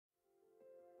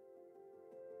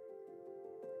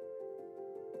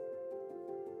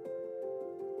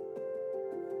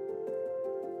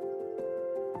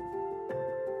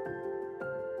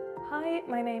Hi,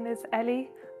 my name is Ellie.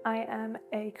 I am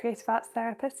a creative arts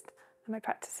therapist and my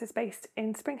practice is based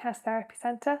in Springhouse Therapy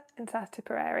Centre in South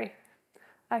Tipperary.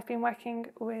 I've been working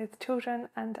with children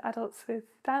and adults with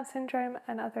Down syndrome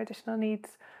and other additional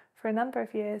needs for a number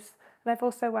of years, and I've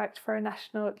also worked for a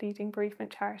national leading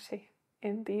bereavement charity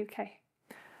in the UK.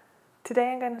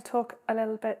 Today I'm going to talk a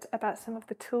little bit about some of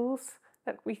the tools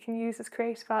that we can use as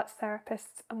creative arts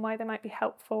therapists and why they might be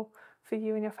helpful for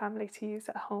you and your family to use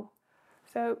at home.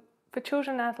 So for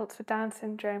children and adults with Down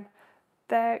syndrome,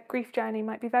 their grief journey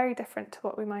might be very different to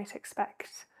what we might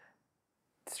expect.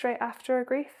 Straight after a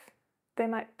grief, they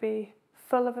might be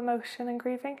full of emotion and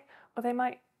grieving, or they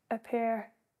might appear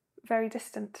very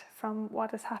distant from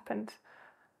what has happened.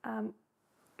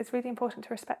 It's really important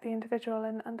to respect the individual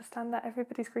and understand that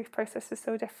everybody's grief process is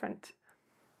so different.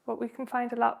 What we can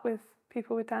find a lot with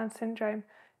people with Down syndrome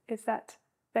is that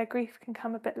their grief can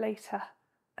come a bit later,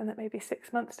 and that maybe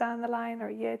 6 months down the line or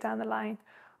a year down the line,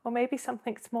 or maybe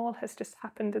something small has just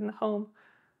happened in the home,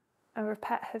 or a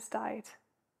pet has died,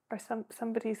 or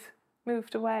somebody's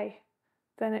moved away,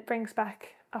 then it brings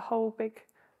back a whole big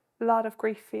lot of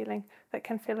grief feeling that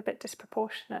can feel a bit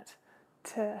disproportionate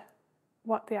to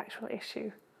what the actual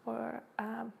issue or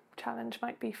challenge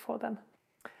might be for them.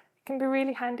 It can be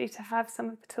really handy to have some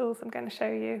of the tools I'm going to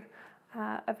show you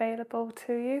available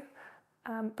to you,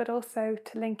 but also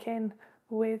to link in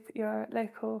with your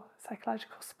local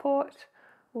psychological support,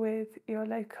 with your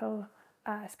local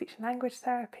speech and language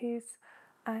therapies,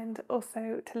 and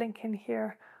also to link in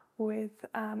here with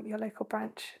your local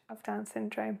branch of Down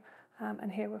syndrome.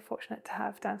 And here we're fortunate to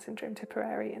have Down syndrome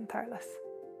Tipperary in Thurles.